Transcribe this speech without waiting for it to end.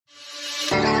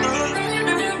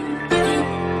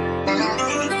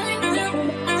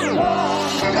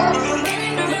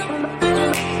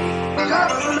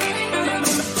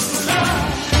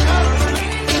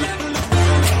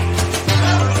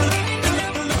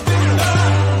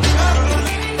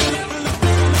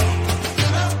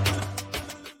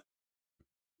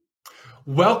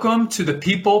Welcome to the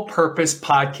People Purpose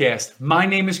Podcast. My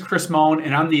name is Chris Mullen,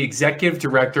 and I'm the Executive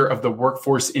Director of the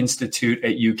Workforce Institute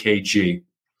at UKG.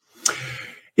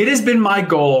 It has been my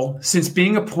goal since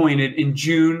being appointed in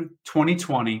June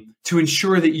 2020 to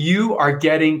ensure that you are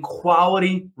getting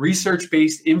quality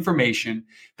research-based information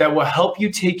that will help you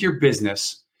take your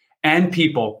business and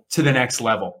people to the next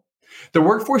level. The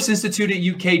Workforce Institute at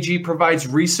UKG provides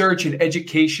research and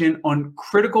education on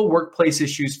critical workplace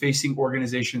issues facing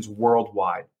organizations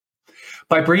worldwide.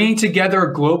 By bringing together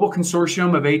a global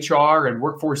consortium of HR and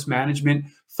workforce management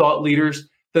thought leaders,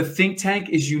 the think tank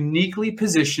is uniquely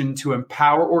positioned to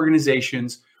empower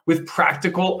organizations with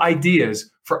practical ideas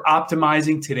for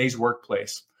optimizing today's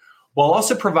workplace, while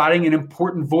also providing an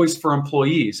important voice for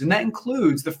employees, and that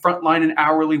includes the frontline and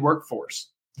hourly workforce.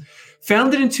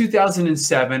 Founded in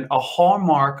 2007, a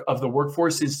hallmark of the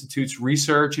Workforce Institute's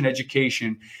research and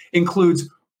education includes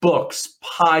books,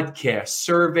 podcasts,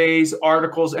 surveys,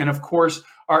 articles, and of course,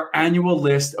 our annual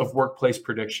list of workplace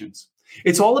predictions.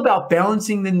 It's all about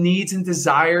balancing the needs and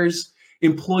desires,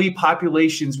 employee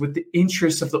populations with the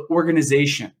interests of the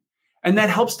organization. And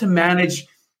that helps to manage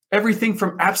everything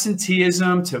from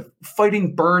absenteeism to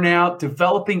fighting burnout,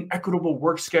 developing equitable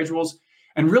work schedules,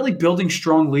 and really building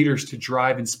strong leaders to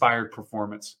drive inspired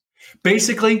performance.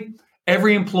 Basically,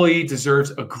 every employee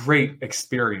deserves a great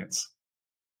experience.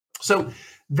 So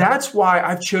that's why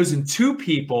I've chosen two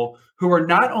people who are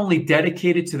not only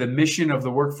dedicated to the mission of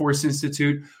the Workforce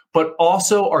Institute, but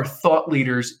also are thought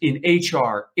leaders in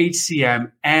HR,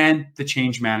 HCM, and the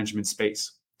change management space.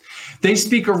 They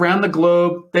speak around the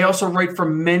globe. They also write for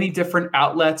many different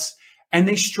outlets, and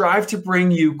they strive to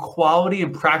bring you quality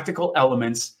and practical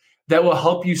elements that will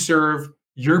help you serve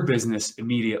your business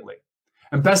immediately.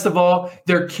 And best of all,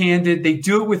 they're candid. They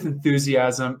do it with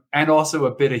enthusiasm and also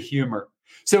a bit of humor.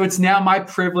 So it's now my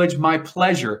privilege, my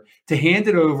pleasure to hand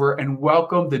it over and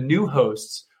welcome the new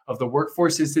hosts of the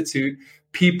Workforce Institute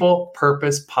People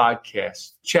Purpose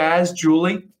Podcast. Chaz,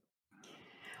 Julie.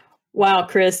 Wow,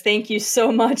 Chris, thank you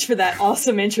so much for that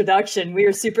awesome introduction. We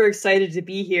are super excited to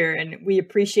be here and we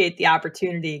appreciate the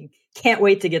opportunity. Can't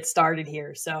wait to get started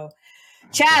here. So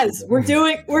Chaz, we're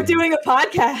doing a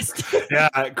podcast.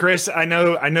 Yeah, Chris, I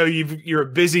know you're a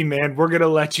busy man. We're going to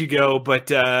let you go, but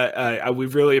we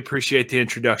really appreciate the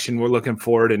introduction. We're looking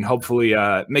forward and hopefully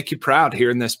make you proud here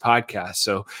in this podcast.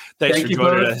 So thanks for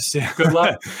joining us. Good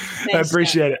luck. I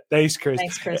appreciate it. Thanks, Chris.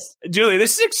 Thanks, Chris. Julie,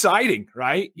 this is exciting,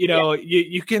 right?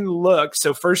 You can look.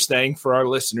 So first thing for our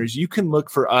listeners, you can look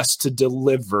for us to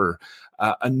deliver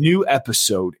a new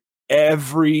episode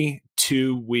every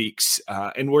 2 weeks.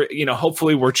 And we're,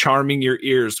 hopefully we're charming your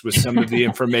ears with some of the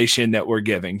information that we're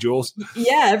giving. Jules?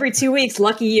 Yeah, every 2 weeks,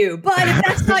 lucky you. But if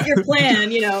that's not your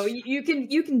plan,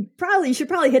 you should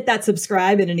probably hit that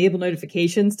subscribe and enable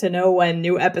notifications to know when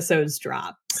new episodes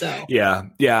drop. So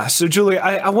yeah. So Julie,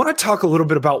 I want to talk a little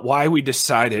bit about why we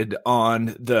decided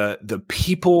on the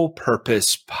People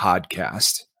Purpose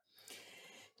Podcast.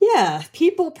 Yeah,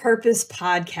 People Purpose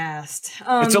Podcast.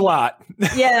 It's a lot.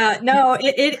 Yeah, no,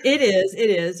 it is. It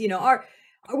is.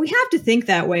 We have to think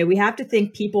that way. We have to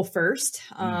think people first.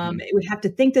 We have to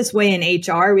think this way in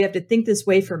HR. We have to think this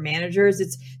way for managers.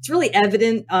 It's really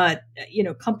evident.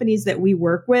 Companies that we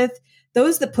work with,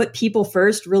 those that put people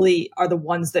first really are the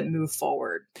ones that move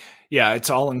forward. Yeah, it's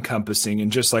all encompassing.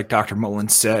 And just like Dr. Mullen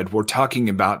said, we're talking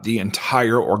about the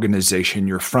entire organization,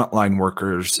 your frontline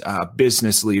workers,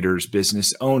 business leaders,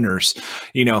 business owners.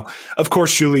 Of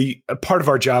course, Julie, a part of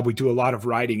our job, we do a lot of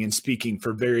writing and speaking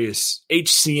for various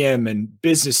HCM and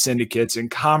business syndicates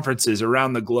and conferences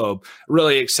around the globe.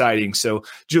 Really exciting. So,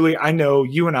 Julie, I know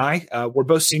you and I, we're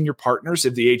both senior partners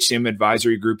of the HCM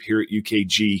advisory group here at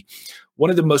UKG. One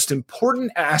of the most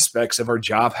important aspects of our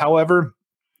job, however,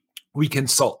 we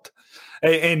consult.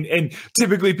 And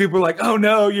typically people are like, oh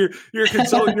no, you're a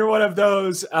consultant, you're one of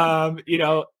those.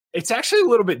 It's actually a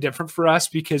little bit different for us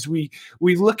because we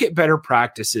look at better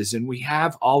practices and we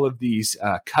have all of these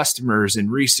customers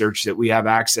and research that we have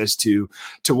access to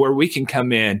where we can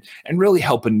come in and really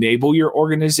help enable your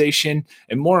organization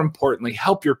and more importantly,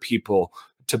 help your people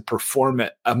to perform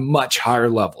at a much higher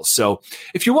level. So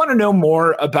if you want to know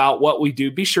more about what we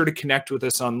do, be sure to connect with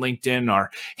us on LinkedIn.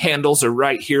 Our handles are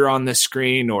right here on the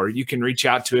screen, or you can reach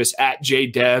out to us at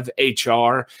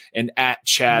JDevHR and at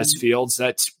Chaz Fields.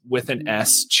 That's with an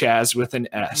S, Chaz with an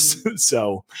S.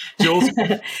 So, Jules?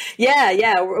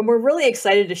 Yeah. We're really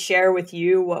excited to share with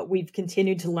you what we've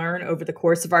continued to learn over the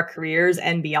course of our careers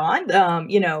and beyond.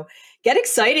 Get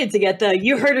excited to get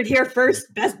you heard it here first,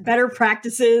 better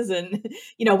practices. And,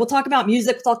 we'll talk about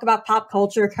music, we'll talk about pop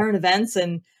culture, current events,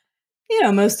 and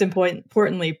most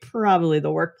importantly, probably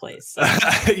the workplace. So.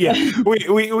 Yeah,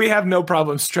 we have no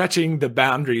problem stretching the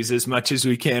boundaries as much as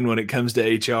we can when it comes to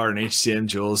HR and HCM,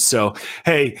 Jules. So,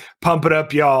 hey, pump it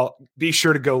up, y'all. Be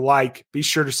sure to go like, be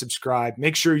sure to subscribe.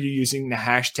 Make sure you're using the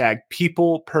hashtag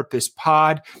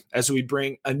PeoplePurposePod as we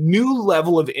bring a new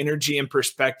level of energy and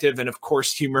perspective and, of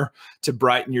course, humor to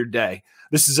brighten your day.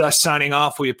 This is us signing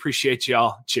off. We appreciate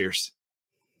y'all. Cheers.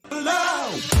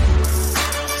 Hello.